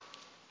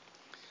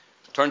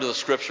Turn to the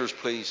scriptures,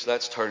 please.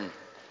 Let's turn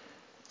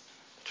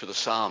to the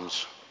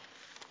Psalms.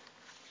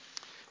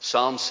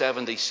 Psalm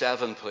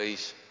 77,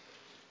 please,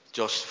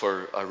 just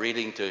for a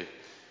reading to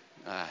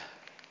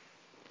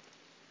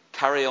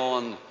carry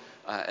on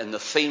in the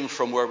theme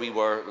from where we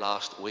were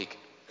last week.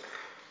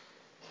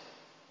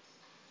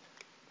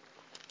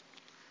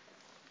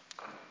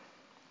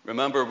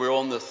 Remember, we're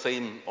on the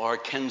theme, our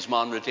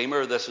kinsman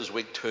redeemer. This is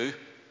week 2.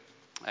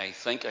 I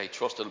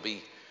trust it'll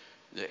be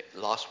the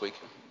last week.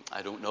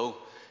 I don't know,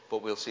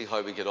 but we'll see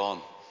how we get on.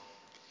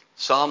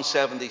 Psalm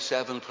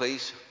 77,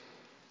 please.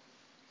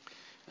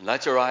 And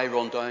let your eye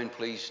run down,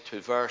 please, to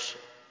verse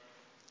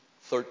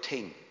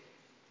 13.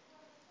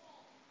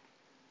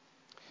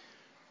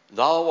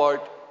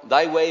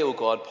 Thy way, O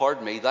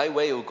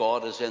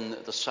God, is in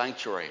the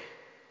sanctuary.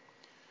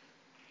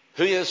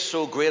 Who is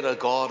so great a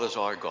God as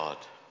our God?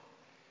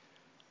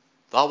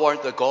 Thou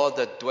art the God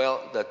that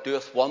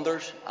doeth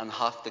wonders, and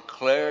hath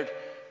declared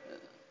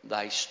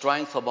thy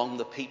strength among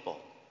the people.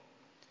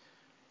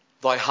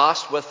 Thou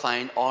hast with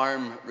thine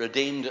arm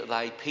redeemed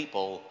thy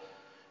people,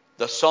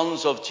 the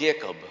sons of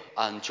Jacob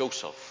and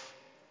Joseph.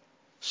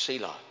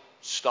 Selah.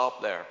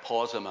 Stop there.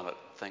 Pause a minute.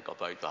 Think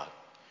about that.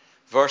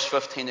 Verse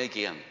 15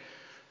 again.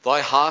 Thou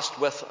hast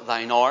with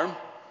thine arm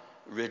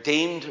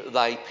redeemed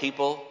thy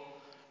people,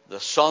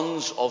 the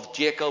sons of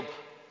Jacob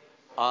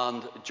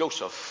and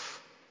Joseph.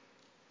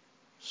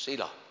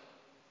 Selah.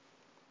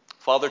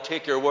 Father,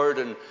 take your word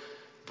and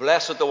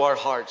bless it to our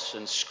hearts,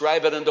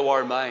 inscribe it into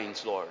our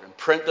minds, Lord, and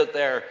print it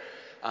there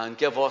and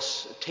give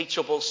us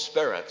teachable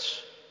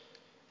spirits.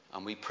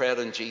 And we pray it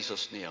in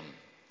Jesus' name.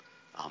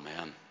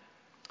 Amen.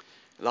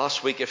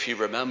 Last week, if you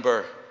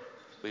remember,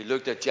 we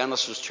looked at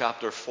Genesis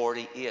chapter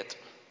 48.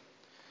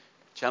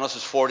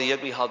 Genesis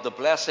 48, we had the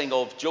blessing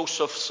of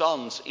Joseph's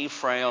sons,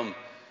 Ephraim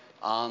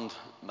and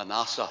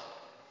Manasseh.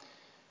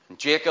 And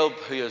Jacob,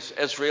 who is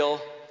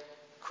Israel,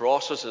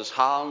 crosses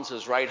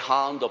his right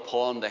hand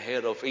upon the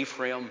head of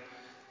Ephraim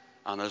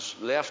and his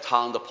left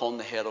hand upon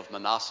the head of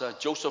Manasseh.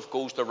 Joseph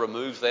goes to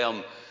remove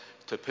them,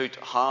 to put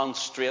hands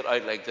straight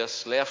out like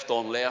this, left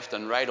on left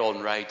and right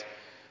on right.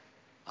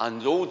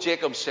 And old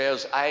Jacob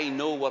says, I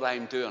know what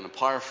I'm doing. I'm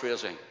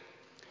paraphrasing.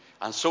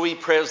 And so he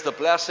prays the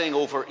blessing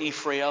over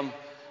Ephraim,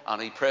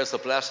 and he prays the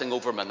blessing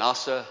over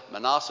Manasseh.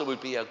 Manasseh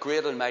would be a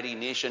great and mighty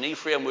nation.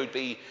 Ephraim would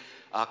be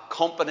a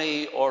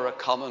company or a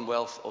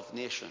commonwealth of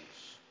nations.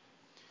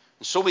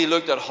 And so we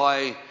looked at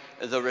how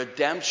the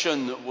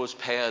redemption was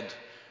paid,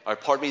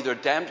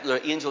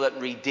 the angel that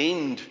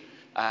redeemed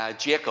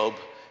Jacob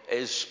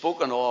is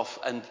spoken of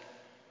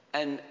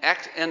in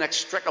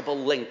inextricable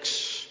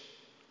links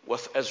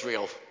with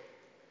Israel.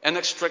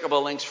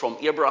 Inextricable links from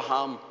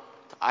Abraham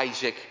to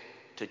Isaac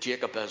to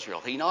Jacob,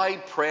 Israel. He now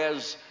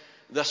prays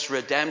this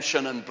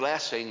redemption and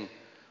blessing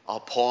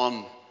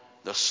upon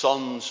the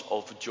sons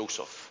of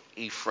Joseph,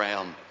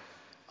 Ephraim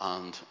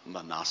and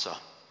Manasseh.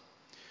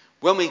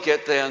 When we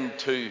get then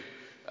to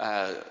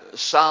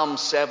Psalm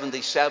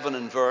 77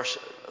 and verse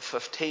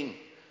 15,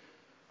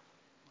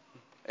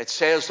 it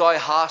says, Thou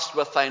hast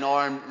with thine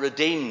arm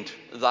redeemed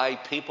thy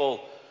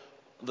people,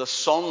 the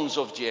sons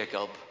of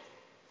Jacob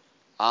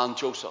and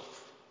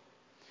Joseph.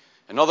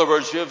 In other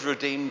words, you have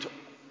redeemed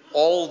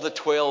all the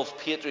 12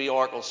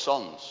 patriarchal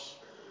sons.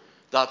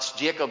 That's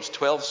Jacob's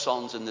 12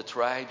 sons in the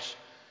tribes,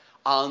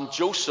 and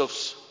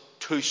Joseph's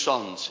 2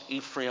 sons,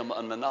 Ephraim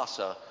and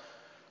Manasseh.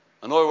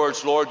 In other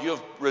words, Lord, you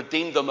have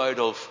redeemed them out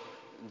of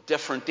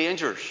different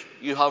dangers.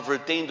 You have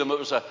redeemed them. It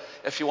was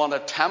if you want, a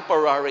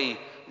temporary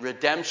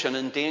redemption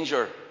in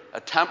danger,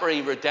 a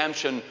temporary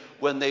redemption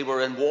when they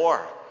were in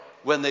war,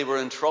 when they were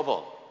in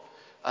trouble.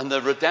 And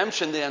the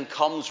redemption then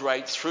comes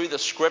right through the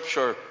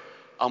scripture,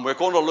 and we're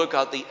going to look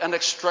at the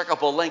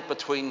inextricable link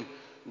between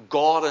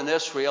God and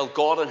Israel,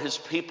 God and his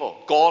people,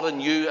 God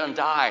and you and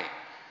I,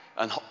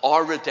 and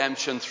our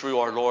redemption through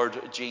our Lord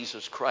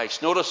Jesus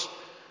Christ. Notice,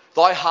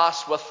 thou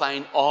hast with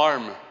thine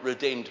arm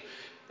redeemed.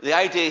 The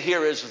idea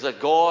here is that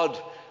God,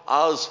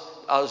 as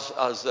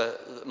the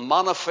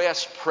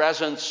manifest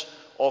presence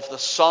of the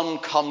Son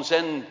comes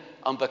in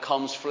and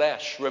becomes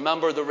flesh.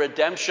 Remember, the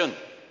redemption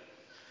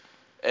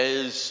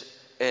is,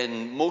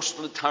 in most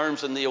of the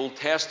terms in the Old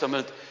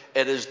Testament,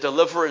 it is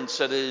deliverance.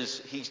 It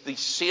is, he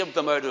saved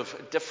them out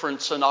of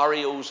different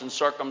scenarios and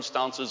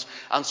circumstances.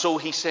 And so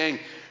he's saying,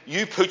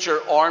 you put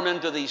your arm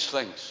into these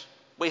things.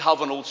 We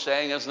have an old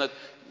saying, isn't it?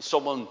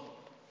 Someone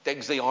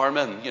digs the arm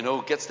in,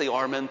 gets the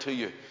arm into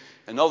you.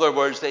 In other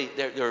words,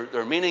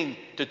 they're meaning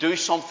to do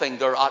something.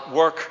 They're at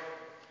work.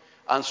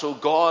 And so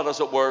God, as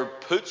it were,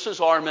 puts his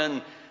arm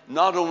in,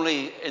 not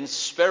only in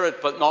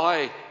spirit, but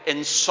now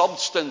in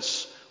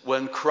substance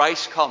when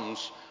Christ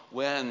comes,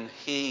 when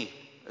he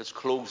is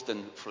clothed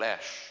in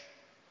flesh,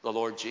 the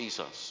Lord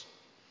Jesus.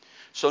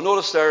 So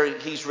notice there,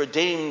 he's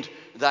redeemed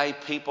thy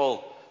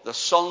people, the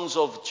sons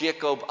of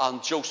Jacob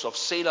and Joseph.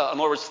 Selah. In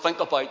other words, think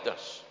about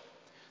this.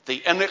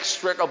 The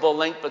inextricable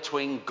link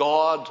between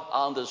God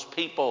and his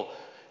people,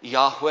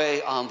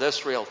 Yahweh and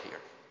Israel here.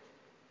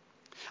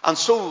 And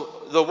so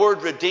the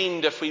word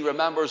redeemed, if we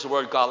remember, is the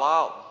word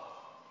galal.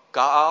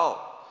 Gaal.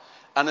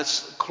 And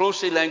it's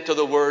closely linked to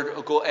the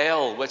word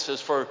goel, which is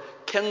for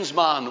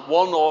kinsman,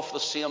 one of the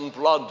same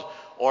blood,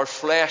 or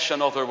flesh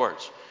in other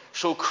words.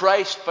 So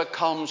Christ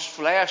becomes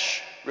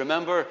flesh.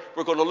 Remember,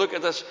 we're going to look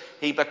at this.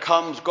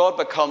 God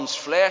becomes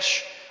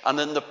flesh, and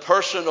in the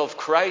person of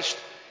Christ,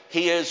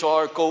 he is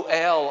our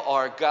goel,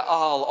 our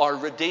gaal, our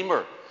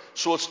redeemer.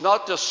 So it's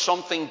not just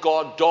something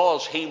God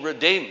does, he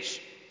redeems.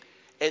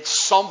 It's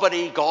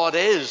somebody God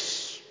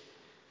is.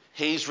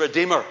 He's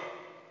redeemer.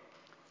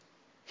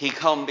 He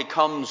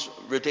becomes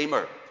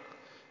redeemer.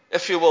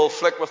 If you will,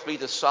 flick with me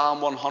to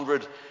Psalm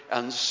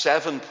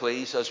 107,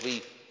 please, as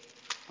we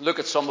look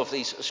at some of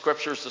these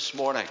scriptures this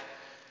morning.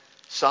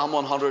 Psalm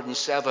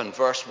 107,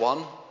 verse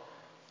 1.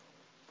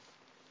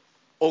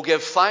 O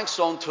give thanks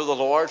unto the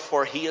Lord,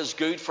 for he is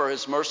good, for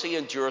his mercy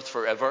endureth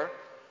forever.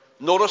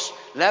 Notice,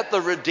 let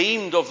the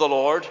redeemed of the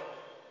Lord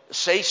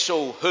say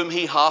so, whom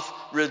he hath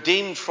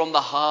redeemed from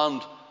the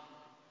hand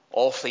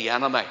of the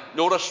enemy.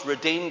 Notice,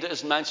 redeemed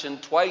is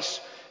mentioned twice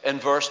in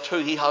verse 2.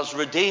 He has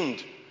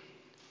redeemed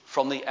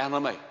from the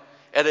enemy.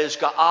 It is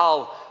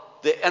Gaal.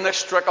 The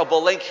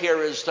inextricable link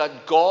here is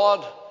that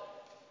God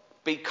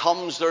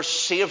becomes their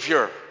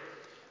Savior.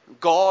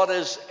 God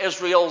is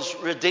Israel's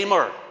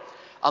Redeemer.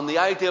 And the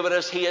idea of it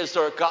is he is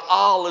their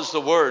Gaal is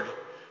the word.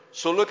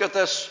 So look at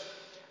this,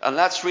 and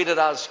let's read it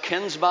as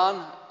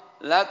kinsman.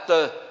 Let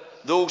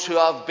those who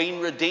have been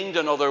redeemed,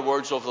 in other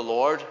words, of the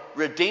Lord,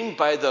 redeemed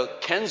by the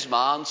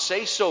kinsman,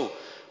 say so.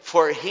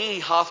 For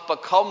he hath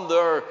become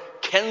their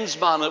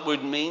kinsman, it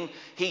would mean.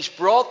 He's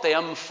brought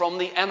them from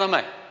the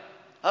enemy.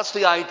 That's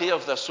the idea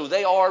of this. So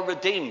they are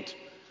redeemed,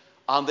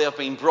 and they have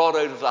been brought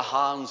out of the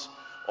hands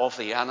of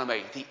the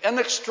enemy. The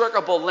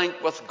inextricable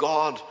link with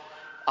God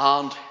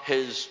and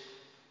his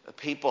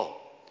people.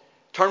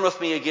 Turn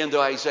with me again to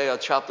Isaiah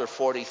chapter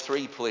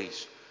 43,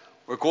 please.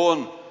 We're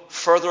going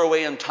further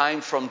away in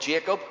time from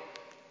Jacob,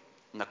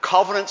 and the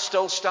covenant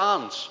still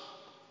stands.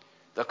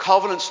 The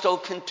covenant still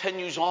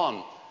continues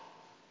on,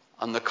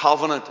 and the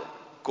covenant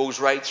goes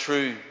right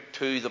through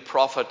to the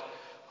prophet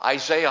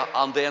Isaiah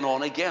and then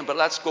on again. But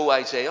let's go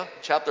Isaiah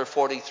chapter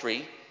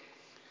 43,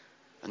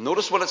 and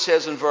notice what it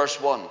says in verse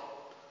 1.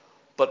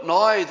 But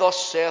now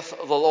thus saith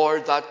the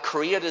Lord that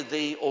created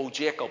thee, O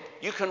Jacob.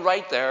 You can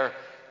write there,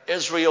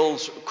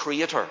 Israel's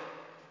creator.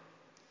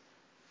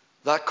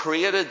 That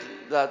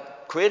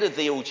created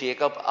thee, O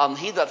Jacob, and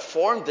he that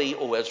formed thee,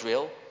 O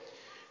Israel.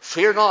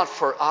 Fear not,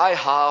 for I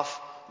have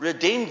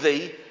redeemed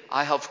thee.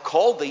 I have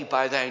called thee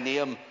by thy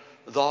name.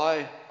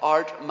 Thou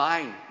art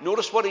mine.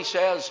 Notice what he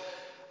says.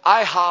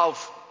 I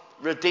have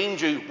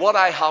redeemed you. What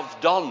I have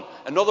done.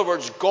 In other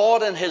words,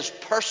 God in his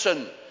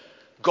person,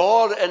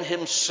 God in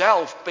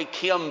himself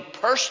became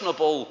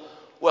personable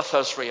with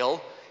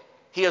Israel.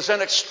 He is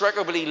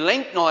inextricably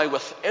linked now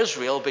with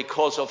Israel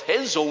because of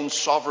his own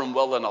sovereign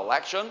will and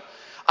election.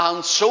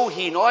 And so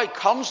he now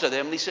comes to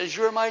them and he says,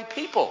 you're my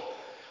people.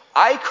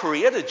 I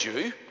created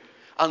you.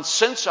 And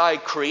since I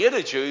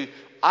created you,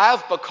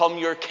 I've become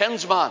your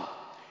kinsman.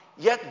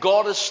 Yet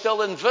God is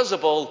still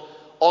invisible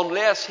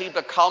unless he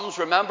becomes,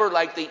 remember,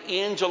 like the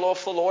angel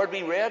of the Lord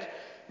we read.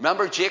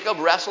 Remember, Jacob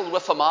wrestled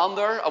with a man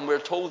there, and we're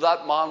told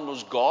that man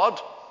was God.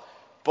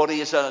 But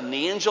he is an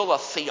angel, a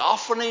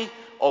theophany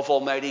of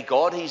Almighty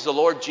God. He's the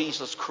Lord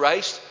Jesus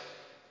Christ,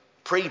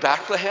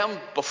 pre-Bethlehem,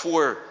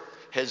 before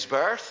his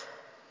birth.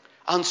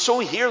 And so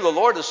here the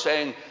Lord is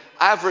saying,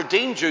 I've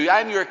redeemed you,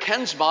 I'm your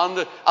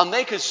kinsman. And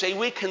they could say,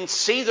 we can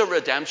see the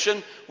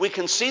redemption, we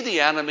can see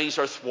the enemies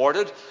are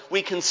thwarted,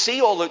 we can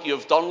see all that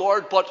you've done,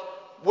 Lord, but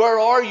where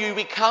are you?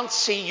 We can't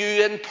see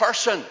you in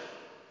person.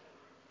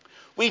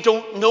 We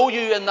don't know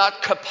you in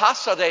that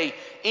capacity.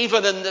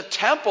 Even in the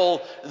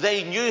temple,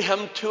 they knew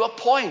him to a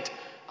point,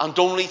 and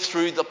only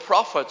through the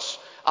prophets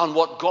and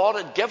what God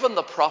had given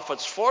the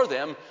prophets for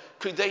them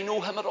could they know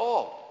him at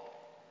all.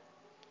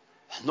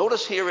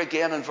 Notice here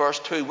again in verse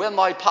 2, when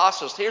thou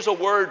passest, here's a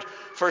word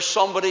for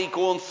somebody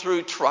going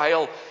through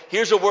trial.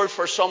 Here's a word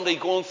for somebody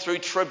going through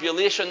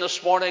tribulation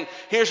this morning.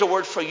 Here's a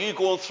word for you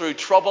going through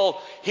trouble.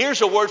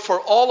 Here's a word for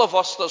all of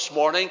us this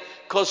morning,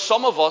 because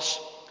some of us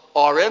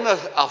are in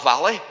a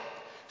valley.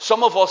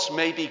 Some of us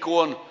may be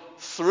going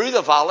through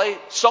the valley.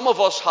 Some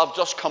of us have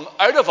just come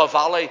out of a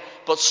valley,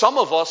 but some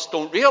of us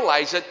don't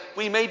realize it.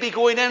 We may be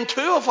going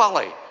into a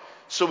valley.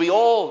 So we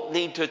all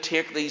need to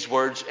take these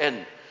words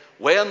in.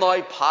 When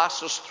thou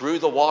passest through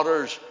the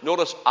waters,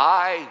 notice,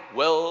 I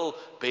will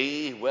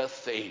be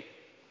with thee.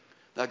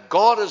 That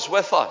God is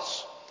with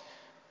us.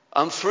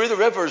 And through the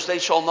rivers they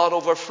shall not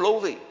overflow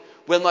thee.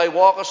 When thou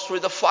walkest through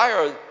the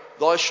fire,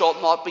 thou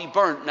shalt not be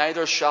burnt,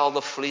 neither shall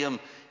the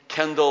flame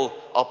kindle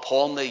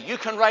upon thee. You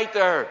can write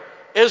there,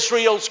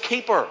 Israel's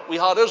keeper. We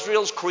had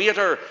Israel's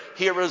creator.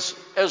 Here is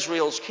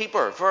Israel's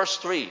keeper. Verse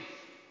 3.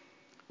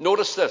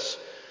 Notice this.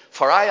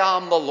 For I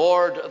am the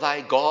Lord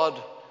thy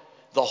God,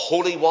 the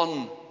Holy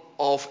One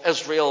of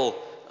Israel,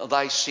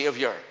 thy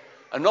Savior.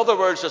 In other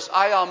words, it's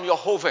I am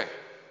Jehovah.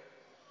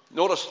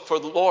 Notice, for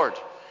the Lord,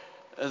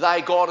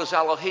 thy God is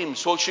Elohim.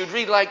 So it should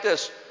read like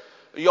this.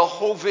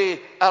 Jehovah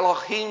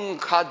Elohim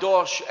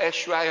Kadosh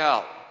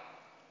Israel.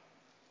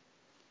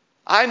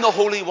 I'm the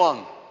Holy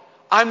One.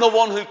 I'm the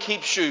one who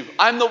keeps you.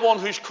 I'm the one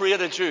who's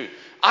created you.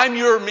 I'm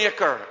your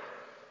maker.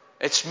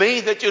 It's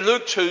me that you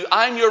look to.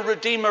 I'm your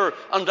Redeemer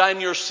and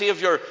I'm your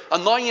Savior.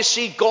 And now you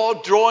see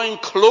God drawing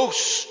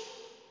close.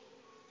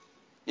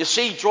 You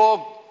see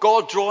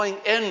God drawing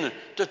in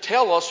to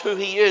tell us who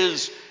he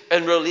is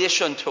in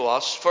relation to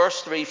us.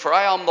 Verse 3, for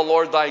I am the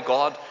Lord thy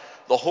God,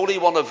 the Holy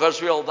One of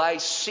Israel, thy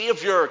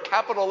Savior,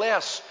 capital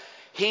S.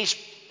 He's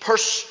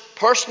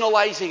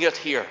personalizing it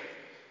here.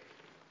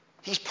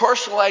 He's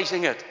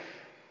personalizing it.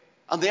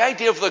 And the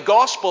idea of the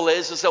gospel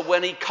is that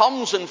when he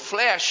comes in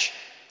flesh,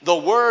 the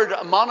Word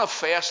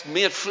manifest,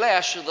 made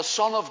flesh, the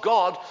Son of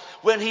God,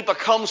 when he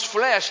becomes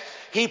flesh,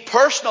 he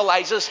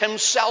personalizes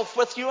himself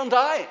with you and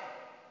I.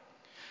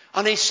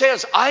 And he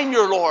says, I'm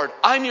your Lord,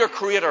 I'm your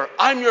Creator,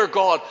 I'm your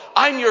God,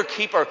 I'm your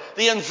Keeper.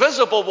 The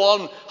invisible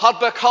one had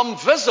become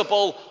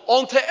visible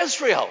unto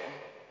Israel.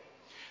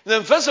 The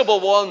invisible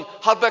one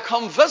had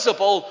become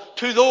visible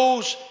to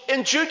those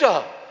in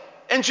Judah,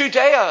 in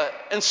Judea,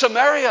 in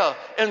Samaria,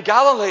 in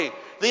Galilee.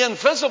 The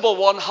invisible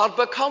one had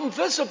become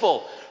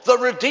visible. The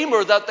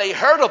Redeemer that they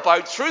heard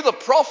about through the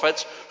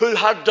prophets who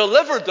had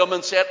delivered them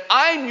and said,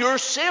 I'm your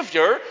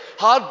Savior,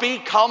 had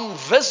become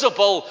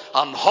visible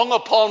and hung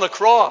upon a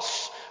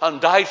cross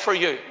and died for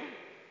you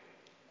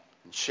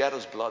and shed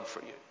his blood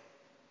for you.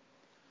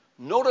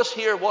 Notice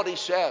here what he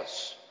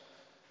says.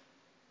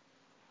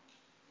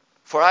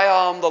 For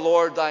I am the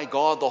Lord thy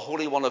God, the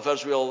Holy One of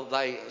Israel,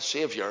 thy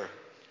Savior.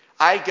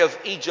 I give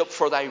Egypt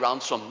for thy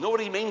ransom. Know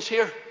what he means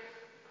here?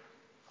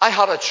 I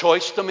had a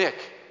choice to make.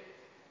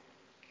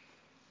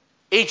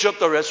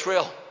 Egypt or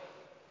Israel.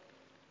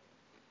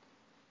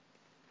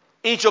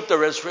 Egypt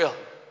or Israel.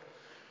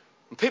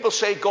 And people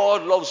say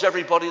God loves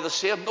everybody the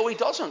same. No, he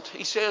doesn't.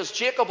 He says,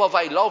 Jacob have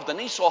I loved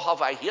and Esau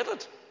have I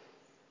hated.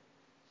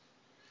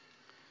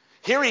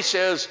 Here he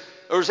says,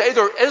 there's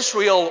either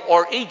Israel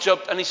or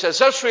Egypt. And he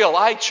says, Israel,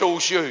 I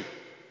chose you.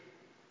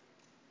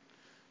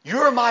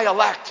 You're my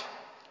elect.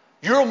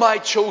 You're my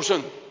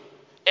chosen.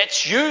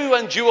 It's you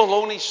and you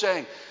alone, he's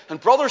saying. And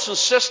brothers and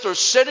sisters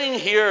sitting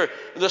here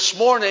this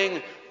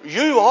morning,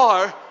 you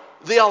are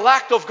the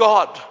elect of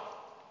God.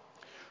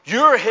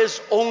 You're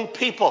his own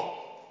people.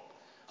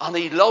 And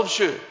he loves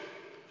you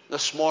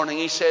this morning.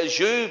 He says,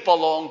 you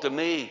belong to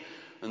me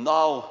and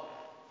thou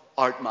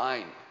art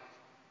mine.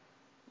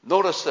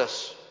 Notice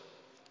this.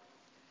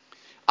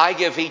 I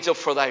give Egypt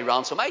for thy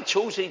ransom. I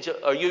chose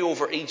Egypt, or you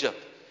over Egypt,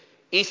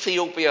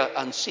 Ethiopia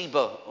and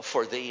Seba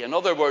for thee. In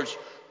other words,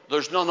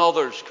 there's none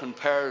others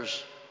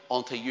compares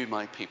unto you,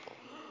 my people.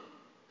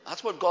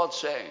 That's what God's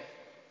saying.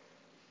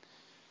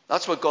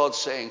 That's what God's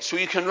saying. So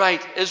you can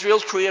write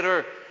Israel's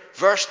creator,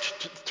 verse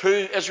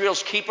 2,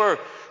 Israel's keeper,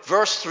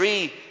 verse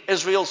 3,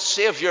 Israel's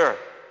Savior.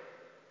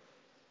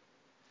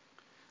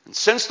 And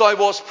since thou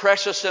wast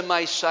precious in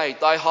my sight,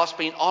 thou hast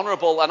been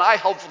honorable, and I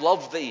have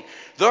loved thee.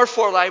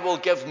 Therefore I will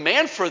give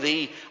men for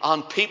thee,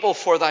 and people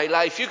for thy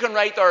life. You can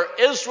write there,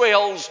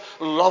 Israel's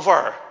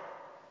lover.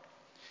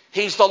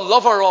 He's the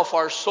lover of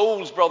our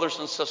souls, brothers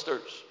and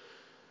sisters.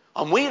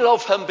 And we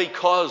love him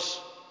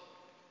because,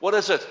 what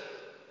is it?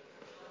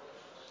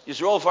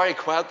 You're all very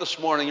quiet this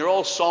morning. You're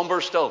all somber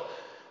still.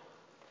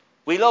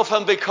 We love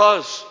him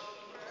because.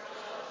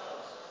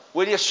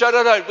 Will you shout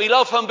it out? We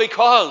love him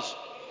because.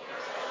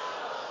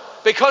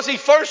 Because he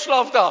first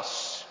loved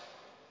us.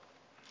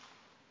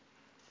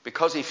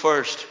 Because he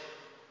first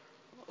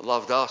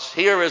loved us.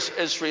 Here is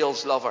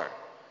Israel's lover.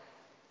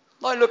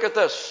 Now look at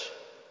this.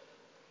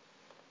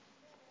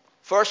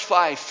 Verse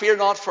 5, fear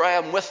not, for I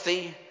am with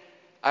thee.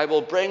 I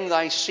will bring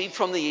thy seed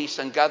from the east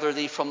and gather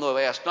thee from the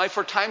west. Now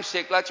for time's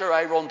sake, let your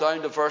eye run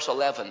down to verse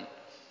 11.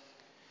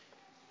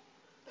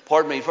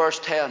 Verse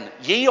 10.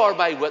 Ye are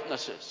my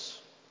witnesses,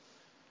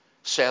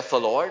 saith the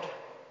Lord,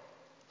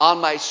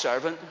 and my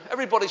servant.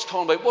 Everybody's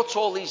talking about what's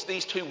all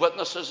these two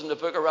witnesses in the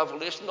book of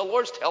Revelation. The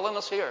Lord's telling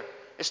us here.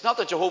 It's not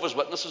the Jehovah's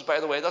Witnesses,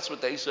 by the way. That's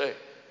what they say.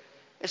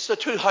 It's the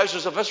two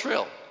houses of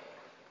Israel.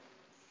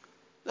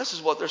 This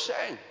is what they're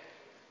saying.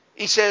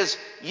 He says,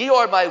 ye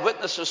are my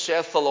witnesses,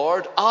 saith the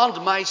Lord,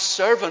 and my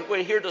servant.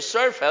 We're here to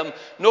serve him.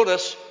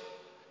 Notice,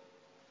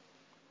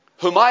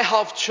 whom I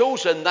have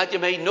chosen, that you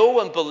may know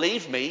and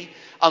believe me,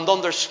 and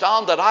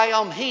understand that I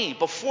am he.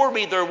 Before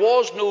me there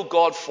was no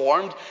God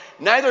formed,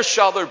 neither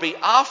shall there be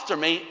after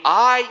me.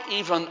 I,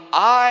 even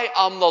I,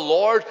 am the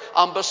Lord,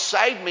 and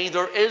beside me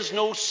there is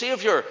no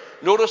Savior.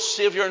 Notice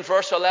Savior in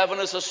verse 11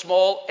 is a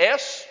small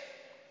s.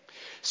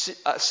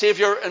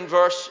 Savior in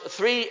verse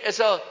 3 is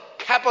a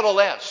capital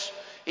S.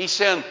 He's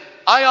saying,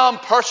 I am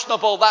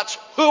personable. That's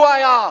who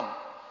I am.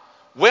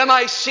 When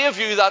I save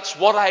you, that's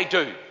what I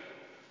do.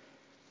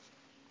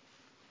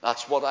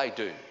 That's what I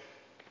do.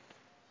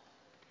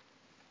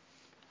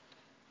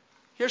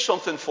 Here's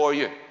something for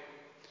you.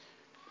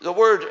 The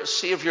word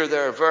Savior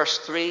there, verse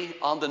 3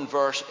 and in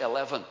verse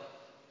 11,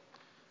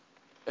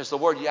 is the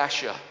word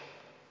Yahshua.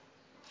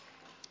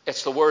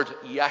 It's the word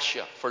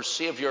Yahshua for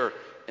Savior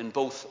in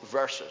both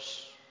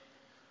verses.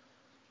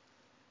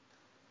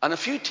 And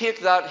if you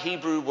take that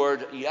Hebrew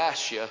word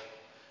Yahshua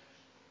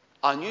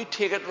and you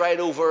take it right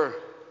over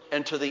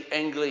into the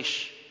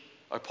English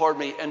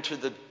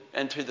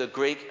into the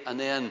Greek and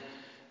then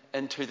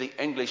into the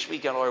English, we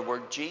get our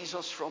word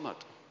Jesus from it.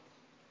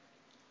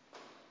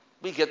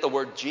 We get the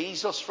word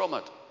Jesus from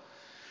it.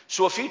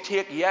 So if you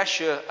take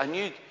Yeshua and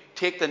you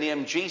take the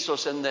name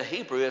Jesus in the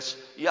Hebrew, it's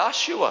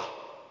Yeshua.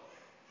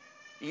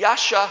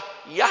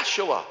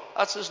 Yeshua.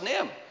 That's his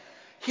name.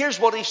 Here's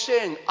what he's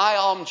saying.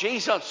 I am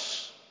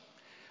Jesus.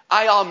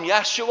 I am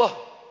Yeshua.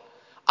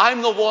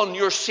 I'm the one,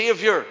 your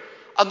Savior.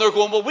 And they're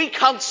going, well, we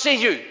can't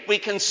see you. We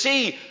can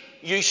see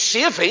you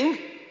saving.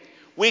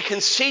 We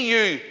can see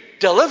you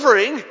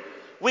delivering.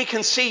 We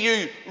can see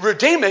you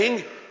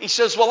redeeming. He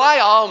says, well, I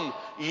am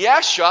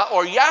Yeshua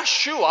or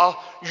Yeshua,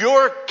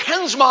 your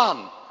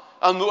kinsman.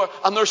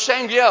 And they're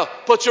saying, yeah,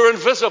 but you're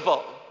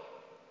invisible.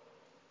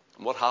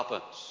 And what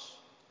happens?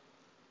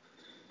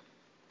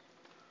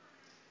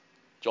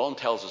 John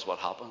tells us what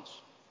happens.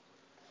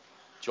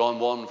 John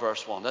 1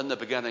 verse 1. In the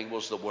beginning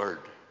was the Word.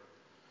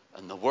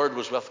 And the Word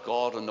was with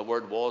God, and the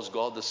Word was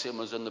God. The same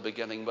as in the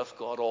beginning with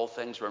God. All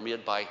things were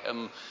made by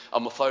him,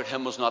 and without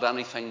him was not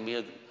anything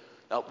made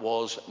that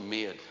was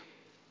made.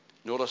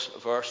 Notice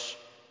verse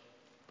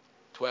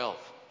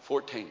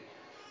 14.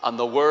 And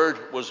the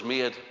Word was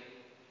made,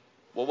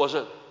 what was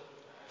it?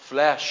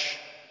 Flesh.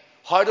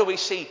 How do we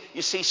see?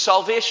 You see,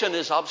 salvation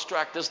is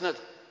abstract, isn't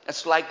it?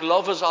 It's like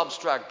love is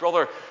abstract.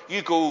 Brother,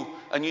 you go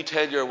and you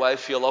tell your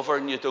wife you love her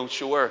and you don't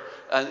show her.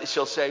 And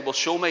she'll say, well,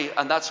 show me.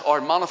 And that's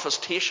our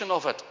manifestation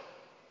of it.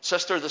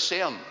 Sister, the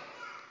same.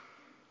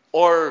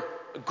 Or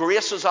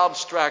grace is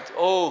abstract.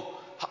 Oh,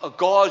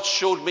 God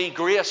showed me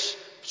grace.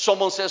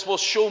 Someone says, well,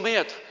 show me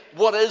it.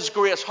 What is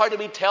grace? How do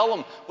we tell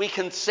them? We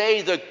can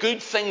say the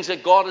good things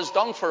that God has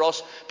done for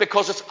us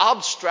because it's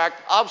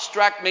abstract.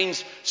 Abstract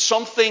means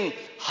something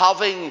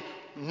having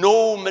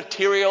no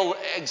material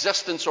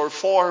existence or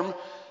form.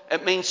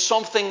 It means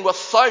something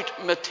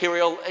without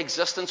material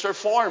existence or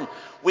form.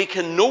 We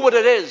can know what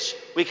it is.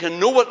 We can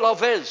know what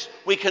love is.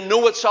 We can know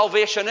what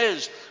salvation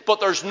is. But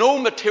there's no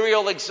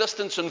material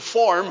existence and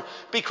form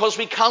because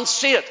we can't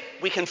see it.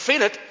 We can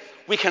feel it.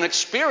 We can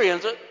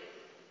experience it.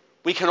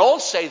 We can all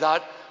say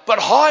that. But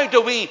how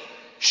do we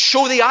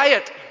show the eye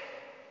it?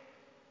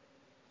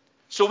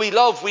 So we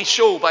love, we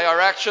show by our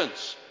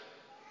actions.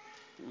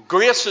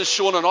 Grace is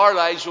shown in our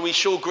lives when we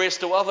show grace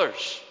to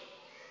others.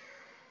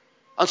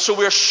 And so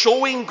we're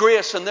showing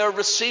grace and they're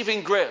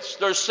receiving grace.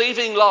 They're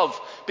receiving love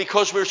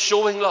because we're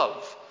showing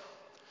love.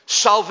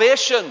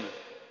 Salvation,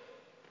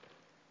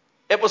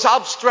 it was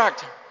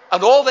abstract.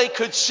 And all they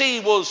could see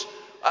was,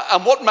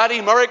 and what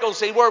mighty miracles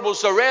they were,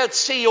 was the Red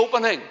Sea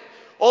opening.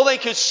 All they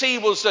could see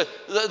was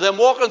them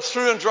walking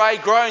through on dry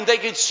ground. They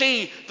could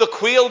see the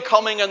quail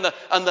coming and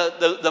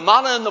the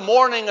manna in the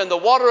morning and the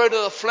water out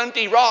of the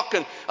flinty rock.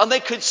 And they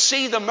could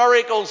see the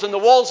miracles and the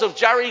walls of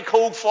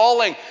Jericho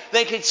falling.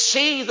 They could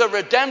see the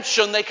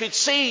redemption. They could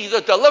see the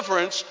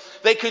deliverance.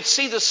 They could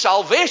see the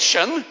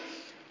salvation.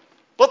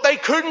 But they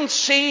couldn't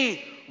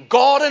see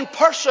God in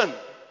person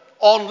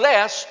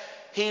unless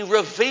he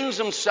reveals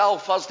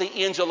himself as the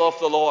angel of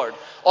the Lord.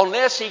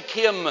 Unless he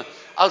came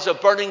as a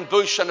burning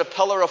bush and a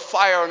pillar of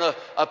fire and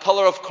a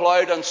pillar of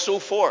cloud and so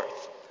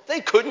forth. They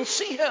couldn't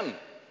see him.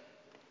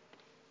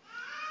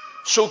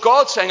 So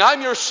God's saying,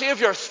 I'm your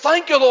Savior.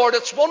 Thank you, Lord.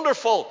 It's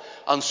wonderful.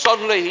 And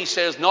suddenly he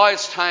says, now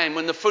it's time.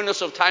 When the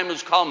fullness of time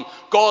has come,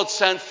 God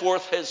sent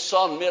forth his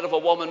Son, made of a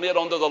woman, made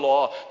under the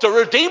law, to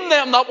redeem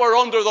them that were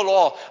under the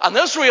law. And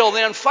Israel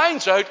then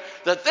finds out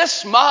that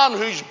this man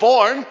who's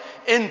born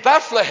in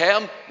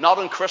Bethlehem, not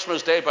on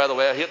Christmas Day, by the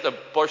way, I hate to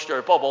burst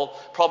your bubble,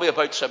 probably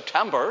about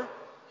September.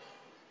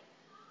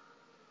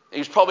 He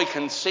was probably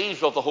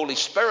conceived of the Holy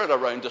Spirit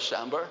around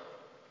December.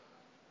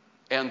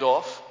 End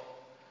off.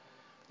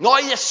 Now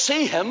you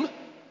see him,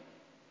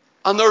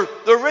 and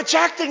they're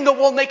rejecting the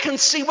one they can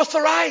see with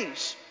their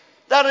eyes.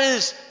 That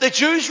is, the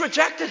Jews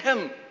rejected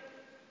him.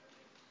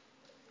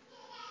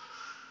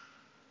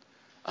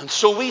 And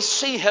so we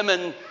see him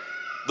in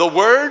the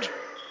Word,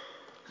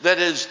 that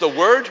is the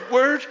Word,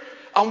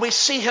 and we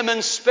see him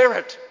in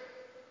spirit.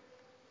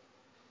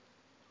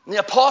 And the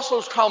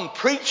apostles come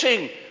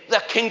preaching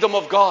the kingdom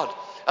of God.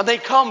 And they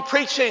come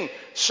preaching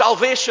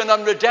salvation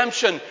and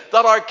redemption,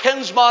 that our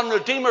kinsman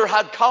Redeemer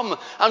had come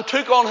and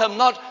took on him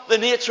not the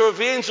nature of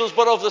angels,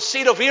 but of the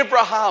seed of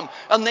Abraham.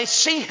 And they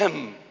see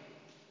him.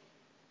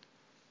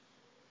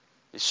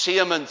 They see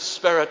him in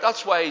spirit.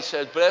 That's why he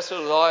said, blessed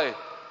are thou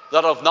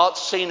that have not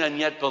seen and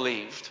yet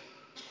believed.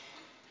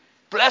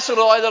 Blessed are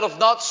thou that have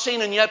not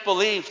seen and yet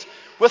believed.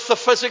 With the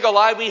physical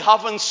eye we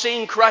haven't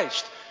seen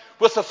Christ.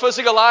 With the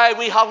physical eye,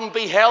 we haven't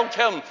beheld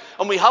him,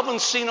 and we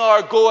haven't seen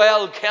our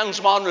Goel,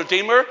 kinsman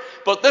Redeemer.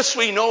 But this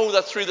we know,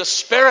 that through the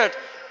Spirit,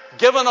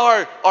 given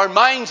our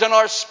minds and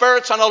our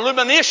spirits an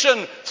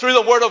illumination through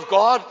the Word of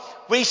God,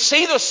 we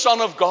see the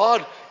Son of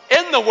God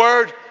in the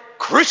Word,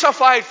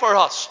 crucified for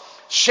us,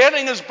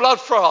 shedding his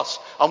blood for us.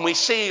 And we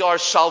see our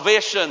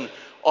salvation,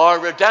 our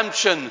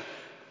redemption,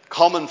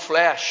 come in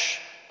flesh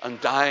and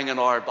dying in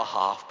our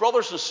behalf.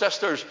 Brothers and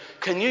sisters,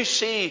 can you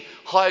see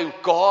how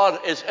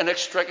God is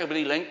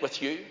inextricably linked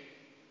with you?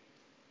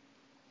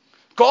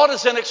 God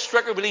is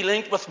inextricably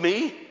linked with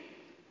me.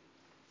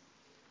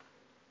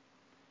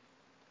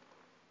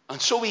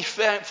 And so we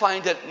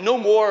find that no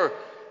more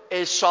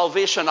is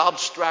salvation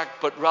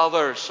abstract, but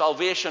rather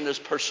salvation is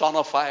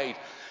personified.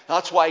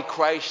 That's why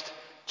Christ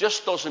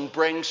just doesn't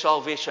bring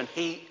salvation.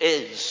 He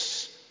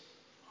is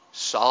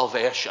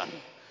salvation.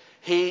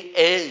 He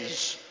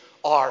is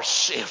our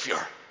Savior.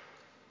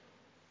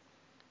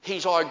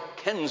 He's our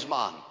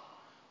kinsman,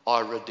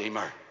 our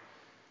Redeemer.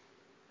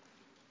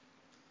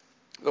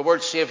 The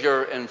word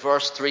Savior in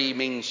verse 3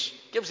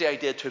 gives the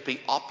idea to be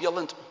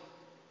opulent,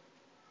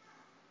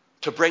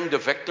 to bring the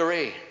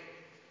victory,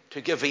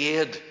 to give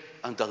aid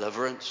and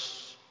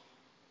deliverance.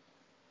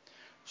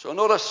 So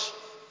notice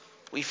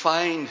we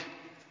find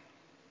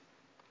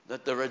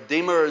that the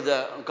Redeemer,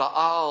 the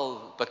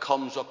Gaal,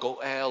 becomes a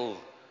Goel.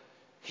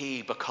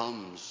 He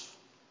becomes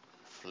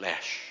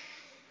flesh.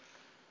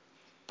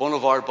 Bone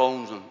of our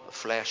bones and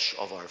flesh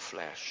of our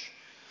flesh.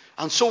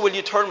 And so will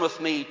you turn with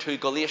me to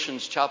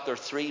Galatians chapter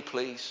 3,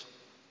 please?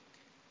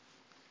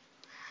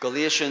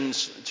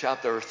 Galatians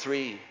chapter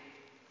 3.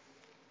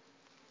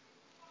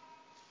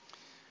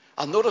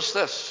 And notice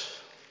this.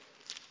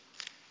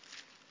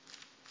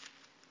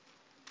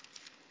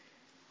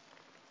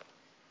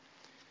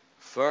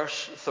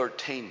 Verse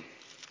 13.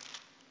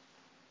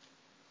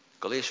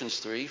 Galatians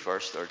 3,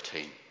 verse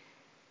 13.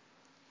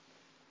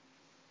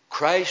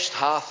 Christ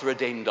hath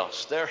redeemed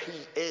us. There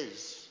he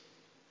is.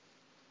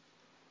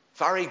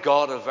 Very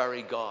God of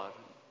very God.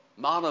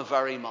 Man of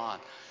very man.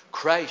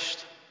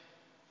 Christ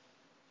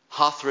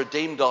hath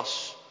redeemed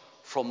us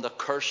from the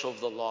curse of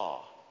the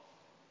law.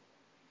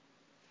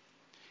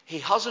 He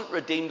hasn't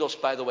redeemed us,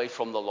 by the way,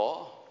 from the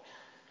law,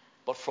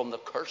 but from the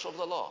curse of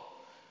the law.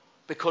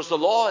 Because the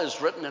law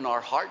is written in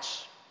our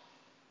hearts.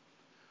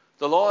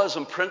 The law is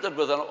imprinted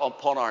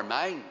upon our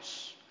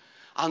minds.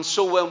 And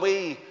so when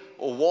we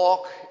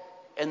walk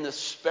in the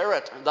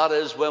Spirit, that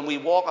is, when we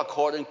walk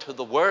according to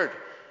the Word,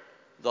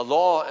 the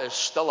law is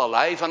still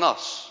alive in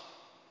us.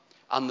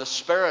 And the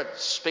Spirit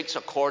speaks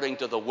according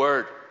to the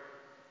Word.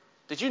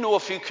 Did you know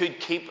if you could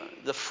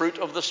keep the fruit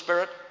of the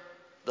Spirit,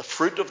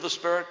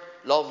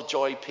 love,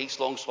 joy, peace,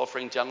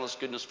 long-suffering, gentleness,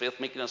 goodness, faith,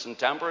 meekness, and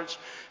temperance,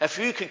 if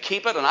you could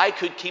keep it, and I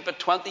could keep it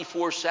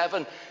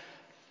 24/7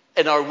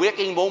 in our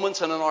waking moments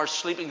and in our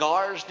sleeping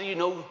hours, do you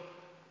know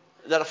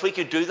that if we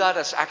could do that,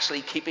 it's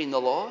actually keeping the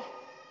law?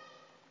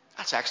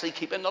 That's actually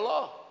keeping the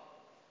law.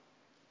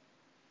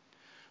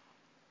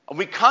 And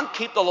we can't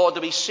keep the law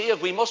to be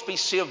saved. We must be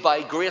saved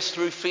by grace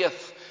through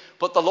faith.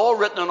 But the law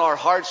written in our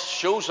hearts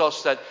shows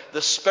us that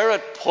the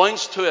Spirit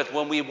points to it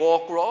when we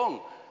walk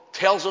wrong,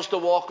 tells us to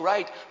walk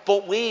right.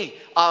 But we,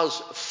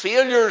 as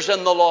failures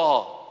in the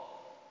law,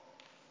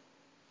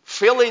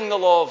 failing the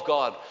law of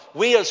God,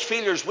 we as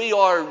failures, we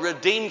are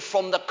redeemed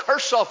from the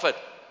curse of it.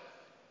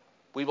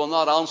 We will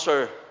not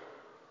answer.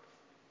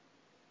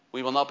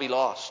 We will not be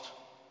lost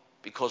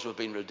because we've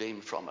been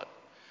redeemed from it.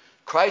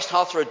 Christ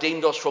hath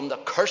redeemed us from the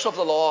curse of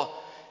the law.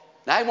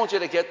 Now I want you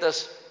to get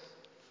this.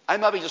 I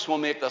maybe just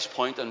want to make this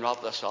point and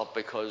wrap this up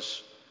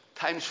because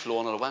time's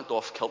flown and I went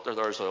off kilter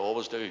there as I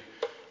always do.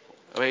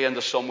 Way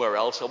into somewhere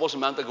else. I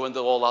wasn't meant to go into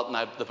all that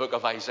in the book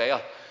of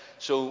Isaiah.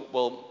 So,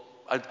 well,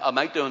 I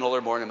might do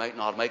another morning, I might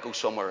not. I might go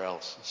somewhere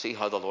else. See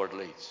how the Lord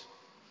leads.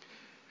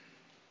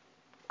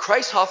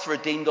 Christ hath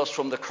redeemed us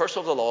from the curse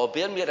of the law,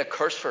 being made a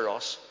curse for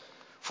us.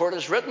 For it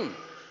is written,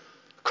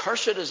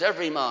 cursed is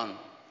everyone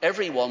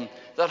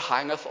that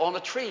hangeth on a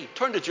tree.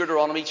 Turn to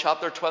Deuteronomy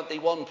chapter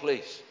 21,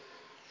 please.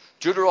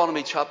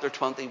 Deuteronomy chapter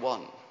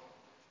 21.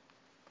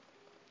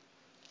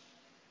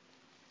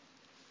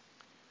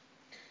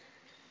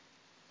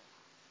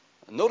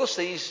 Notice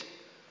these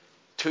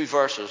two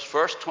verses,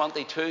 verse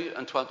 22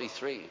 and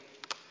 23.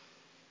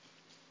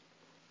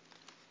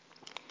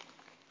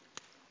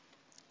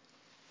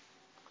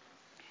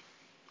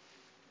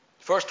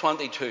 Verse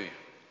 22.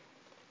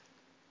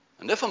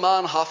 And if a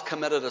man hath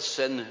committed a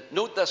sin,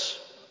 note this,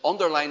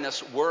 underline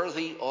this,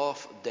 worthy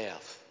of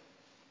death,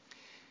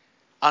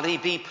 and he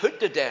be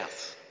put to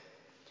death,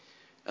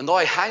 and thou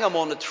hang him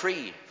on a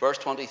tree, verse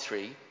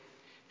 23,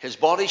 his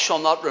body shall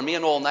not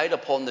remain all night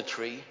upon the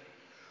tree,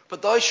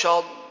 but thou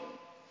shalt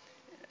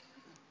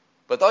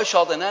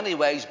in any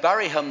ways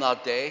bury him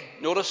that day.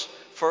 Notice,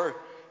 for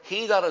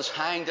he that is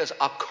hanged is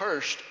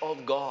accursed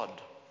of God.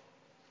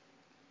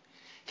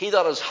 He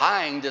that is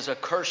hanged is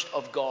accursed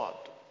of God.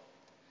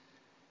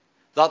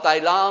 That thy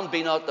land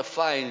be not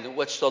defiled,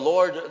 which the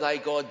Lord thy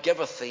God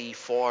giveth thee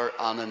for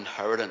an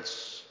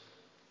inheritance.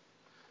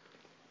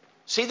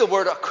 See the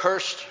word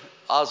accursed,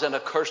 as in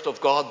accursed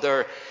of God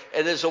there.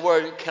 It is the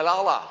word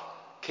kilala.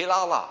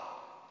 Kilala.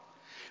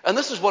 And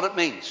this is what it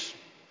means.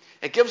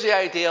 It gives the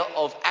idea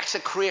of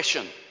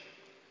execration.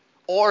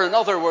 Or in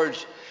other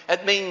words,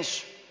 it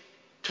means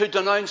to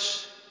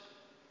denounce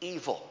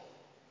evil.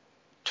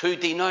 To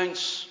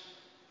denounce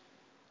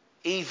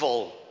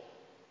evil.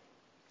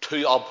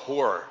 To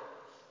abhor.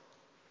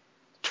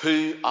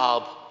 To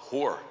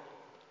abhor.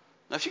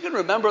 Now if you can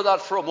remember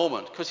that for a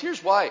moment, because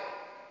here's why.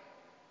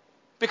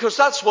 Because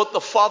that's what the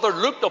Father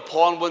looked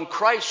upon when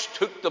Christ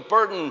took the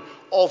burden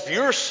of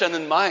your sin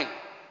and mine.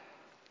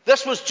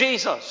 This was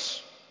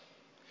Jesus.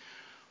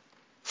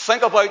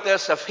 Think about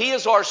this. If he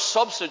is our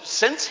substitute,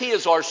 since he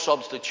is our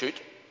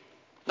substitute,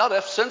 not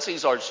if, since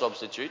he's our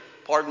substitute,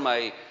 pardon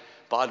my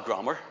bad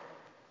grammar,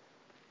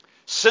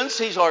 since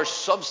he's our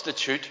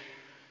substitute,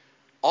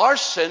 our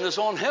sin is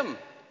on him.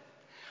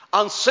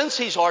 And since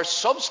he's our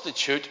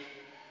substitute,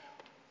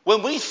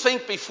 when we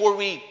think before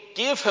we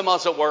gave him,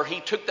 as it were, he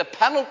took the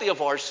penalty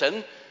of our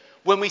sin,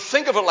 when we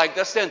think of it like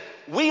this, then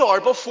we are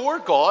before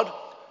God,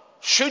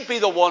 should be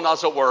the one,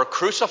 as it were,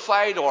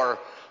 crucified or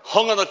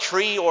hung on a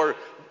tree, or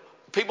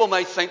people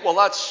might think, well,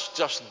 that's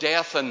just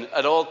death and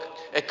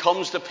it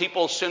comes to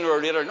people sooner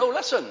or later. No,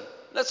 listen,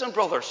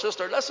 brother,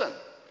 sister, listen.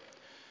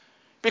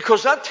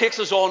 Because that takes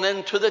us on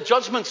into the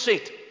judgment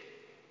seat.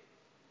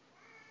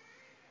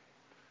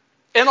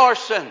 In our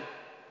sin.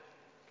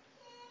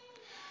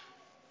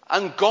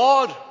 And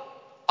God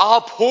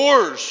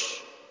abhors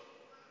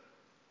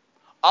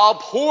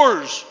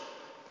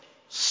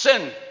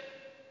sin.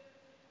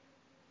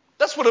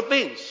 That's what it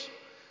means.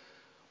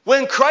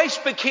 When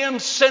Christ became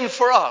sin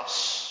for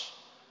us,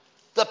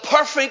 the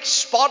perfect,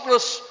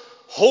 spotless,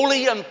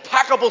 holy,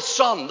 impeccable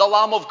Son, the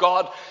Lamb of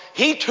God,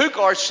 he took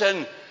our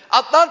sin.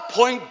 At that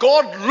point,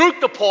 God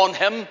looked upon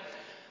him,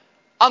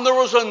 and there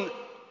was an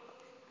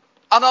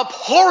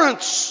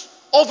abhorrence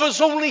of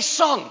his only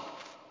Son.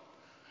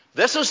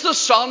 This is the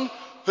Son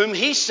whom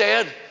he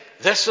said,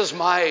 this is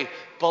my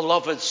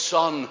beloved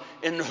Son,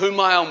 in whom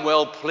I am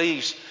well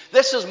pleased.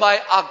 This is my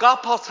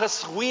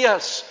agapatos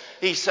huios,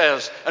 he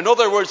says. In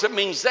other words, it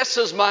means this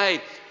is my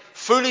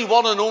fully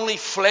one and only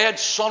fledged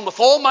Son with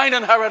all mine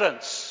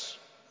inheritance.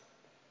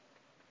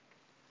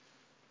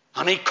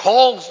 And he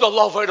calls the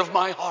love out of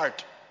my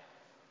heart.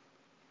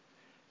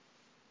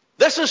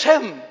 This is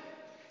him.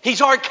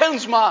 He's our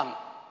kinsman.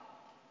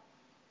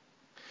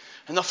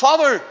 And the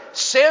Father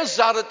says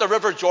that at the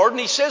River Jordan.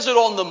 He says it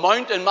on the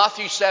Mount in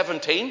Matthew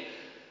 17.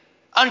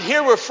 And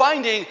here we're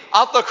finding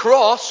at the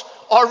cross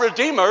our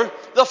Redeemer.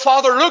 The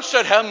Father looks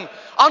at him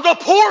and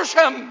abhors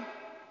him.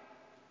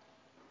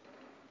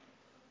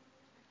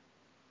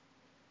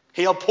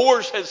 He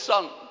abhors his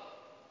Son.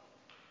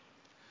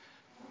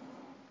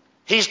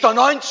 He's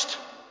denounced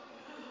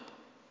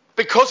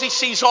because he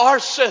sees our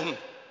sin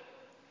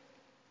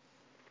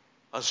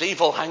as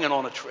evil hanging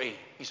on a tree.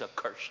 He's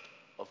accursed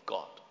of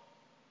God.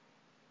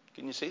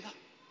 Can you see that?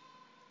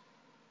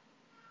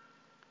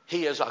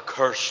 He is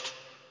accursed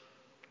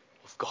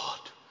of God.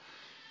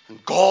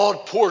 And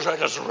God pours out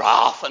his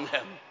wrath on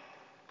him.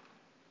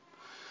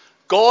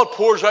 God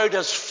pours out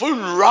his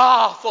full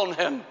wrath on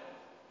him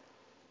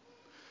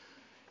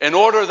in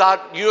order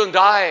that you and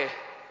I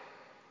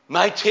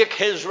might take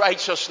his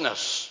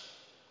righteousness.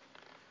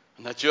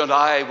 And that you and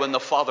I, when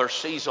the Father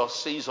sees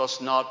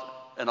us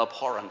not in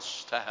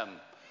abhorrence to him,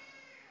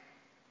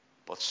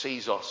 but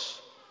sees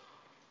us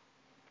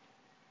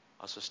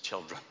as his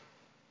children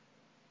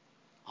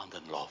and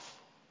in love.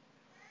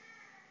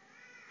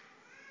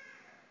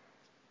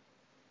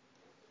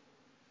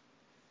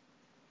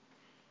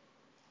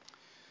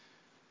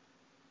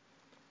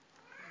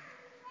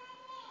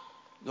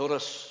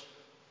 Notice,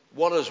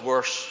 what is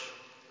worse,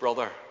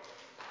 brother?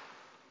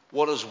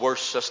 What is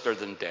worse, sister,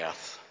 than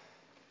death?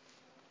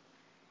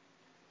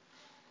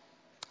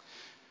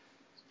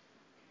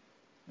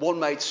 One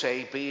might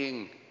say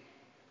being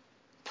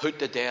put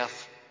to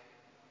death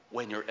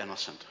when you're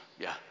innocent.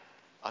 Yeah,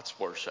 that's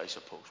worse, I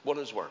suppose. What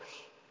is worse?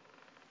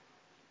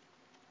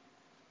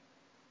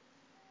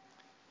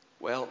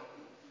 Well,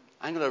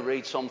 I'm going to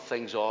read some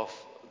things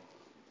off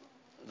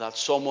that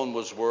someone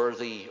was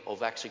worthy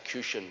of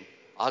execution.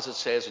 As it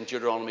says in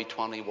Deuteronomy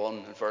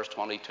 21 and verse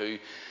 22,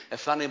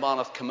 if any man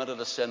hath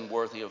committed a sin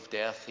worthy of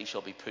death, he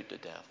shall be put to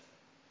death.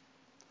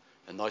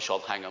 And thou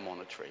shalt hang him on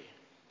a tree.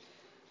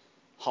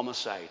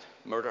 Homicide,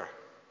 murder.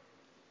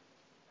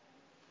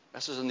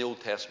 This is in the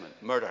Old Testament,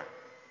 murder.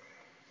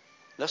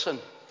 Listen,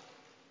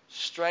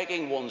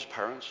 striking one's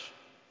parents.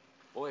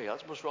 Boy,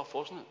 that was rough,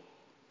 wasn't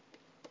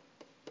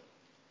it?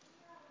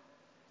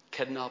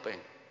 Kidnapping,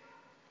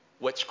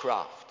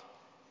 witchcraft,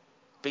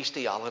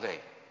 bestiality,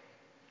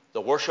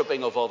 the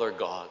worshipping of other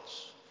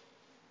gods.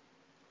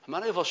 How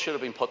many of us should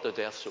have been put to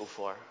death so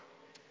far?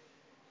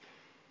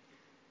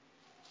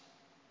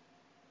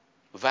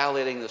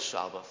 Violating the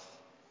Sabbath,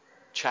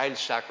 child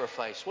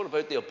sacrifice. What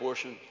about the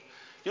abortion?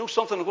 You know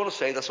something, I'm going to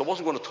say this. I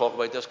wasn't going to talk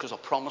about this because I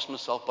promised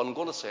myself, but I'm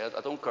going to say it.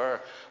 I don't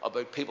care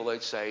about people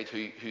outside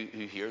who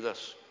hear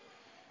this.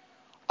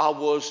 I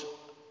was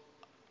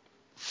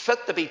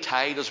fit to be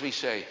tied, as we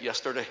say,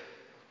 yesterday.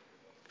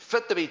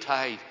 Fit to be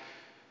tied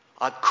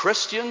at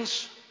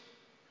Christians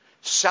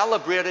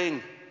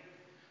celebrating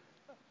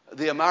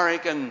the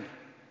American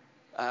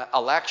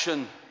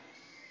election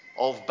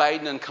of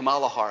Biden and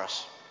Kamala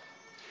Harris.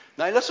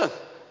 Now listen,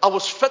 I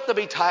was fit to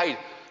be tied.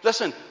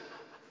 Listen,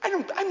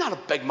 I'm not a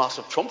big,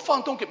 massive Trump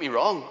fan, don't get me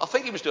wrong. I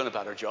think he was doing a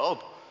better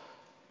job.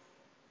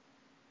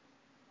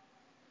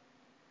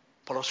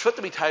 But I was fit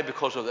to be tied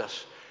because of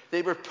this.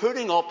 They were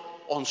putting up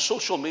on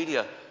social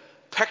media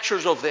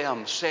pictures of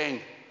them saying,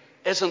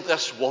 isn't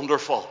this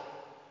wonderful?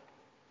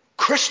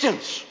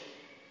 Christians.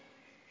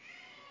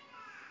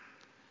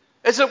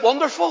 Is it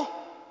wonderful?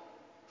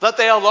 that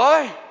they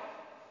allow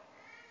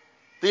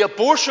the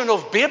abortion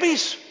of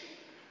babies,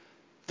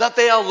 that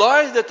they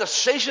allow the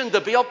decision to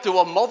be up to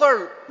a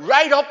mother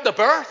right up to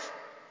birth.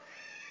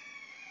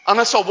 And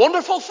it's a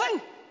wonderful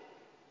thing.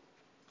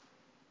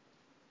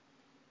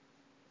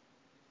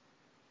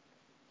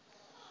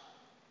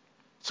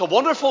 It's a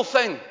wonderful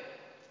thing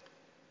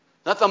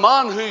that the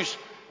man who's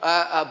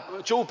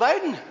Joe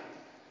Biden,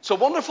 it's a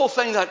wonderful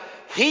thing that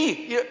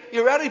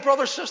you ready,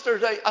 brothers,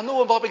 sisters? I know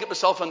I'm about to get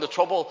myself into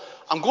trouble.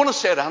 I'm going to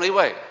say it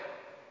anyway.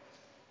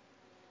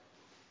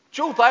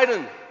 Joe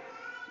Biden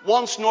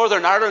wants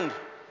Northern Ireland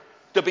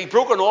to be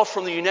broken off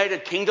from the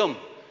United Kingdom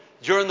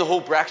during the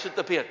whole Brexit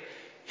debate.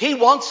 He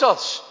wants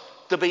us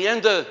to be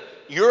in the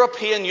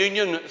European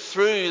Union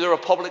through the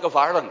Republic of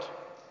Ireland.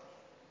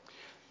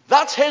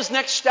 That's his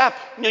next step.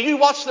 Now you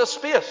watch this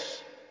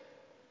space.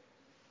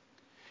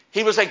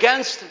 He was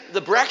against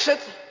the Brexit.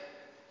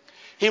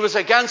 He was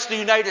against the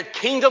United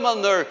Kingdom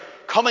and their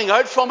coming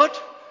out from it.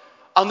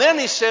 And then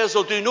he says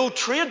there'll do no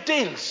trade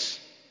deals.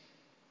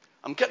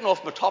 I'm getting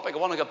off my topic. I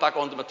want to get back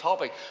onto my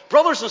topic.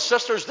 Brothers and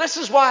sisters, this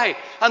is why,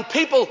 and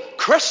people,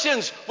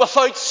 Christians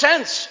without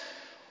sense,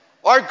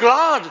 are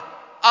glad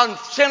and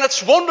saying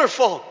it's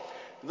wonderful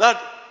that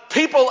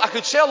people, I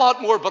could say a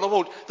lot more, but I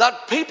won't,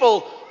 that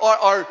people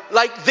are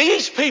like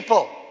these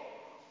people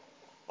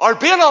are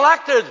being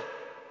elected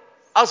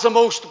as the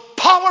most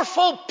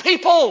powerful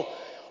people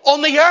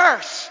on the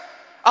earth.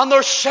 And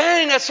they're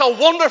saying it's a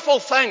wonderful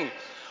thing.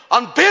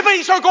 And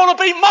babies are going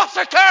to be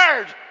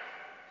massacred.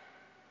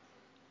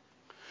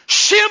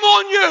 Shame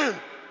on you.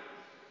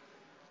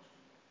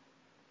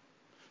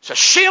 It's a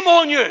shame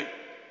on you.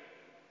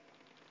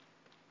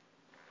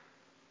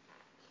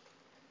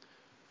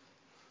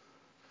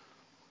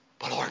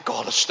 But our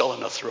God is still on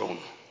the throne.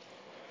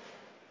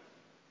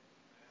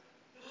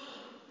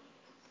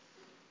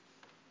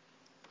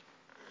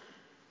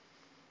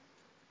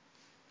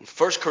 In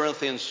 1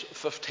 Corinthians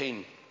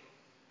 15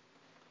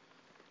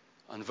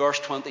 and verse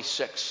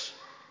 26,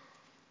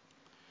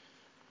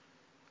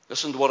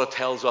 listen to what it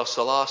tells us.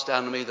 The last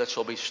enemy that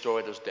shall be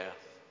destroyed is death.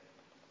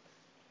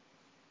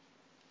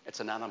 It's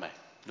an enemy.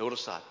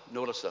 Notice that.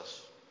 Notice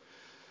this.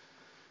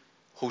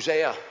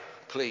 Hosea,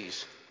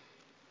 please.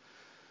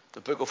 The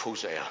book of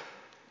Hosea.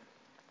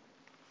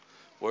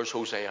 Where's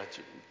Hosea?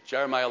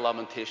 Jeremiah,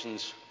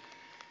 Lamentations,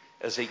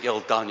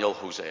 Ezekiel, Daniel,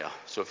 Hosea.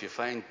 So if you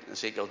find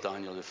Ezekiel,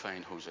 Daniel, you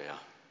find Hosea.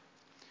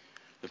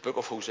 The book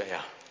of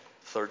Hosea,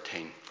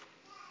 13.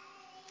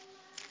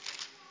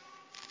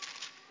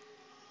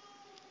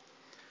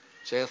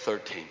 Hosea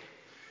 13.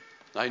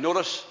 Now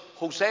notice,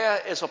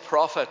 Hosea is a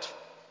prophet.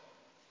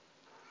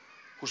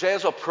 Hosea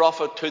is a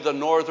prophet to the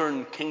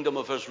northern kingdom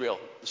of Israel.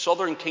 The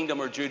southern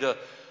kingdom or Judah.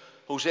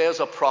 Hosea is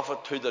a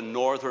prophet to the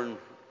northern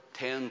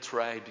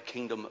 10-tribe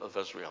kingdom of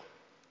Israel.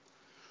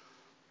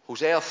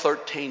 Hosea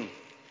 13,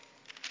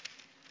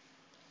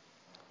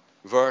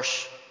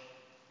 verse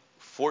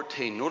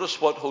 14.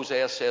 Notice what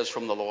Hosea says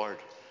from the Lord.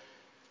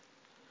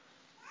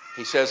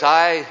 He says,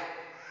 I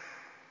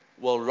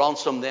will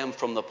ransom them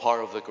from the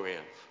power of the grave.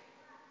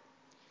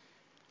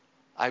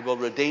 I will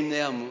redeem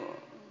them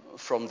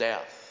from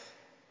death.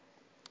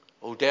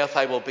 O death,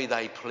 I will be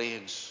thy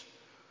plagues.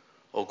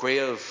 O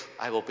grave,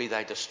 I will be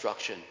thy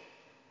destruction.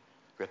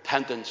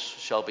 Repentance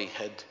shall be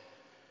hid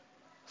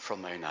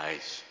from mine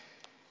eyes.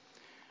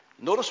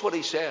 Notice what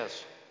he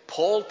says.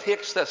 Paul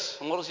takes this,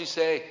 and what does he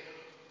say?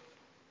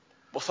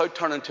 Without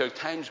turning to it,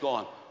 time's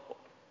gone.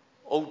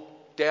 O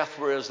death,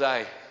 where is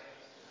thy?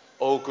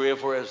 O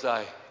grave, where is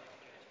thy?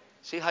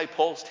 See how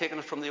Paul's taken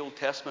it from the Old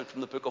Testament,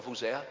 from the book of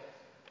Hosea?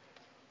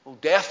 O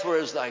death, where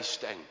is thy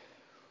sting?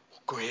 O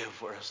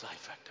grave, where is thy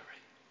victory?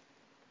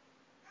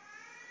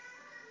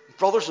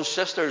 Brothers and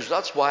sisters,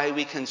 that's why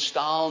we can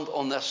stand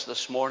on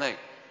this morning.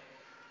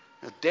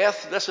 Now,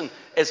 death, listen,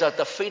 is a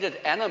defeated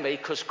enemy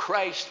because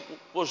Christ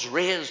was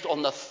raised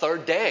on the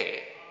third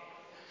day.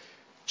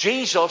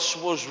 Jesus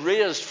was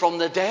raised from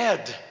the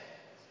dead.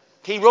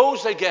 He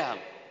rose again.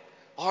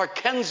 Our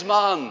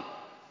kinsman,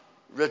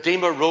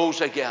 Redeemer, rose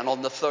again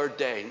on the third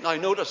day. Now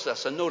notice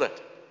this and note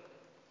it.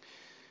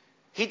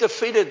 He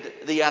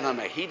defeated the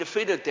enemy. He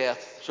defeated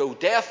death. So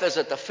death is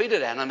a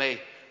defeated enemy,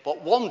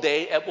 but one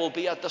day it will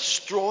be a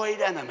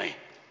destroyed enemy.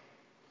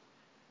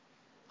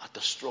 A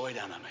destroyed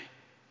enemy.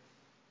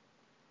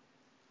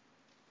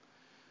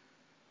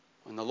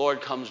 When the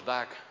Lord comes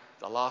back,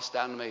 the last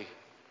enemy,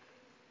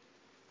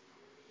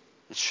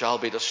 it shall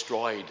be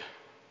destroyed,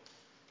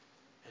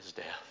 is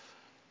death.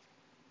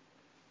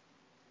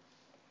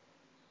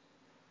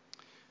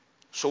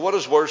 So what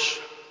is worse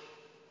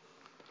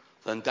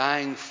than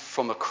dying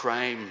from a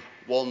crime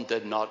one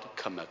did not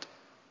commit?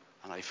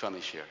 And I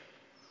finish here.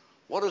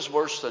 What is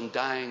worse than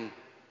dying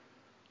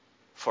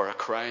for a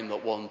crime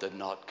that one did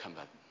not commit?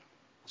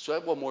 I'll say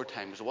it one more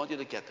time because I want you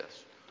to get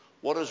this.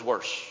 What is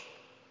worse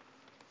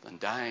than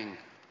dying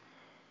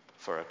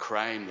for a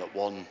crime that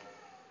one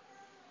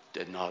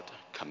did not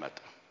commit?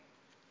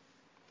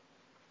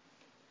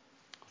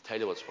 I'll tell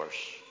you what's worse.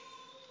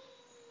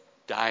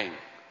 Dying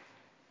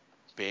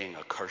being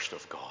accursed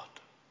of God.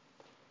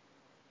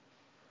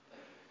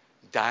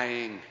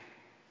 dying,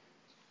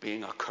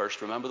 being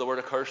accursed. Remember the word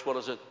accursed? What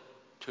is it?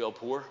 To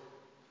abhor?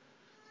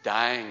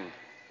 Dying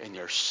in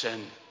your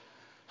sin,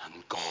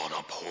 and God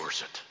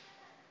abhors it.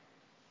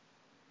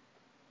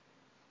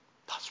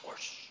 That's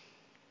worse.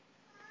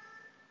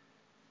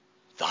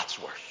 That's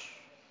worse.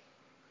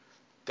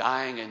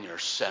 Dying in your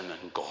sin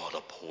and God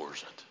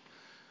abhors it.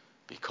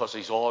 Because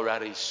he's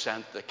already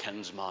sent the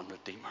kinsman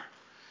redeemer.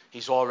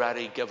 He's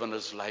already given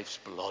his life's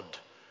blood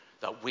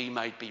that we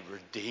might be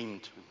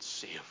redeemed and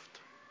saved.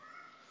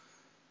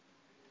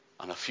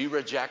 And if you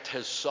reject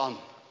his son,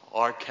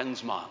 our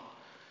kinsman,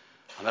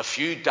 and if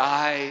you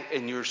die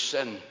in your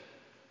sin,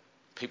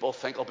 people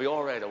think, I'll be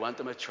all right, I went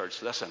to my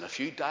church. Listen, if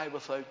you die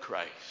without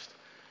Christ,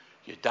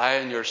 you die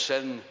in your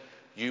sin,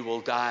 you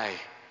will die.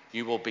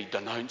 You will be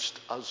denounced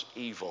as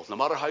evil. No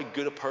matter how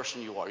good a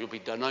person you are, you'll be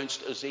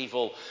denounced as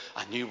evil,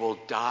 and you will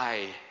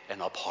die in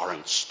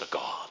abhorrence to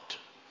God.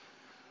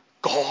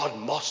 God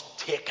must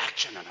take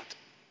action in it.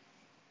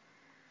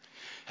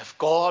 If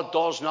God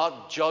does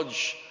not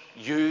judge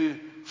you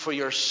for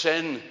your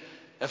sin,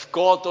 if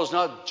God does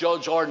not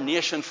judge our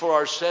nation for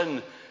our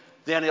sin,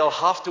 then he'll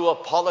have to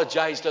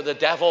apologize to the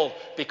devil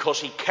because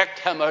he kicked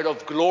him out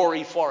of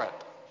glory for it.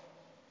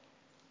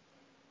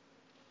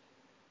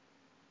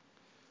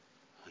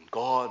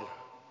 God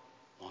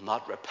will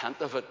not repent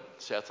of it,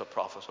 saith the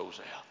prophet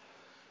Hosea.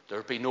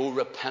 There be no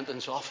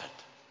repentance of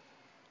it,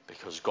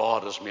 because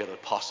God has made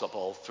it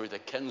possible through the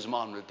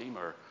kinsman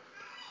redeemer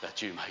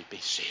that you might be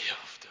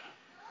saved.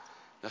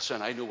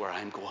 Listen, I know where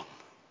I'm going.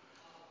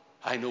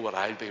 I know what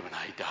I'll be when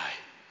I die.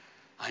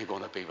 I'm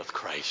going to be with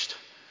Christ,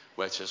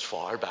 which is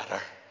far better.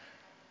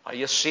 Are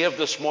you saved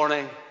this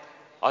morning?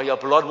 Are you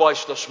blood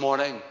washed this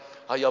morning?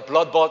 Are you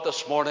blood bought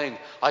this morning?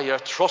 Are you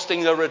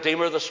trusting the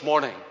Redeemer this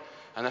morning?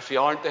 And if you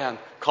aren't, then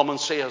come and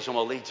see us and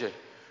we'll lead you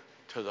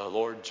to the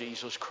Lord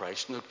Jesus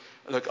Christ.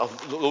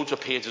 Look, loads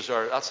of pages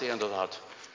there. That's the end of that.